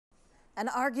An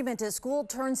argument at school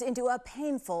turns into a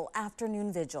painful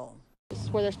afternoon vigil. This is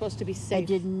where they're supposed to be safe. I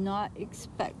did not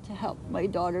expect to help my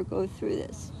daughter go through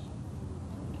this.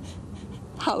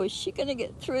 How is she going to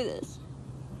get through this?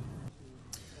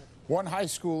 One high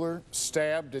schooler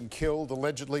stabbed and killed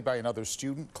allegedly by another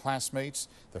student, classmates,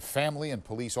 the family and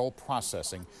police all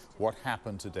processing what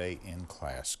happened today in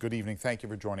class. Good evening. Thank you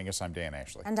for joining us. I'm Dan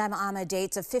Ashley. And I'm Amma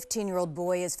Dates. A 15-year-old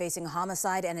boy is facing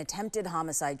homicide and attempted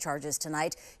homicide charges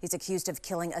tonight. He's accused of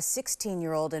killing a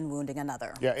 16-year-old and wounding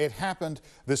another. Yeah, it happened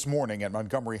this morning at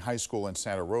Montgomery High School in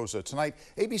Santa Rosa. Tonight,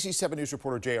 ABC 7 News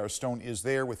reporter J.R. Stone is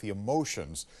there with the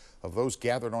emotions of those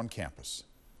gathered on campus.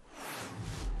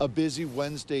 A busy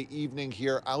Wednesday evening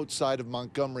here outside of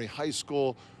Montgomery High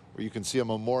School, where you can see a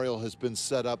memorial has been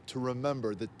set up to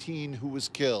remember the teen who was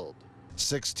killed.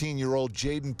 16-year-old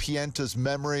Jaden Pienta's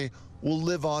memory will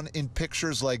live on in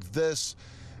pictures like this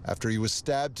after he was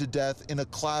stabbed to death in a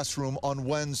classroom on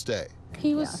Wednesday.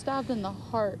 He was stabbed in the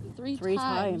heart three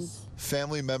times.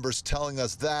 Family members telling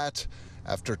us that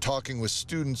after talking with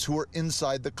students who were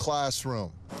inside the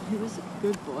classroom. He was a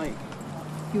good boy.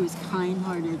 He was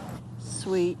kind-hearted,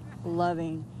 sweet,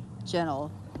 loving, gentle.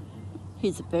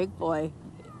 He's a big boy,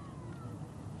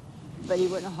 but he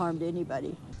wouldn't have harmed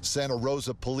anybody. Santa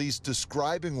Rosa police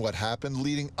describing what happened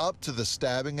leading up to the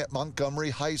stabbing at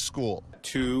Montgomery High School.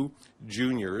 Two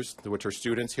juniors, which are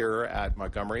students here at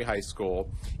Montgomery High School,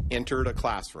 entered a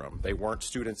classroom. They weren't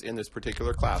students in this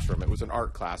particular classroom. It was an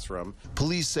art classroom.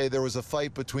 Police say there was a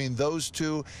fight between those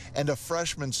two and a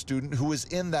freshman student who was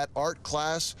in that art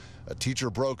class. A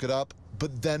teacher broke it up,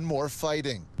 but then more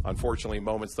fighting. Unfortunately,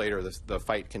 moments later, the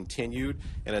fight continued,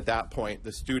 and at that point,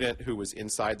 the student who was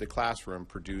inside the classroom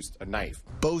produced a knife.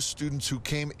 Both students who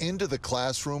came into the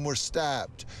classroom were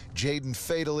stabbed, Jaden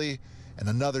fatally, and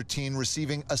another teen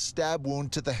receiving a stab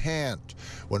wound to the hand.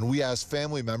 When we asked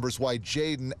family members why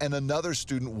Jaden and another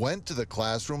student went to the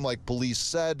classroom like police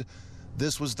said,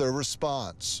 this was their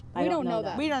response. We don't know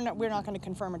that. We don't know. We're not going to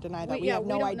confirm or deny that. We have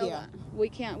no idea. We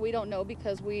can't. We don't know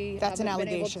because we. That's an haven't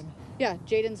been able allegation. Yeah,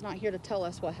 Jaden's not here to tell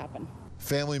us what happened.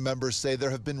 Family members say there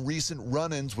have been recent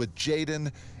run-ins with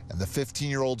Jaden and the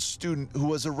 15-year-old student who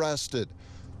was arrested.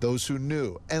 Those who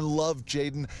knew and loved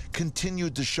Jaden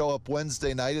continued to show up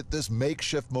Wednesday night at this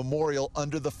makeshift memorial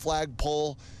under the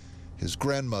flagpole, his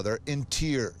grandmother in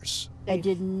tears. I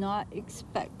did not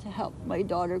expect to help my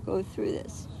daughter go through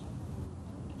this.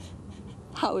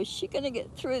 How is she going to get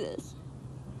through this?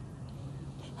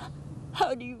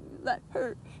 How do you let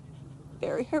her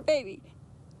bury her baby?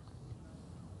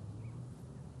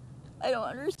 I don't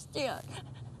understand.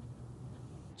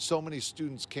 So many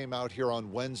students came out here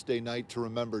on Wednesday night to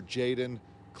remember Jaden.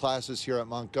 Classes here at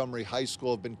Montgomery High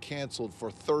School have been canceled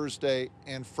for Thursday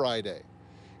and Friday.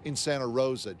 In Santa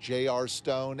Rosa, J.R.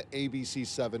 Stone, ABC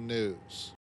 7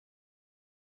 News.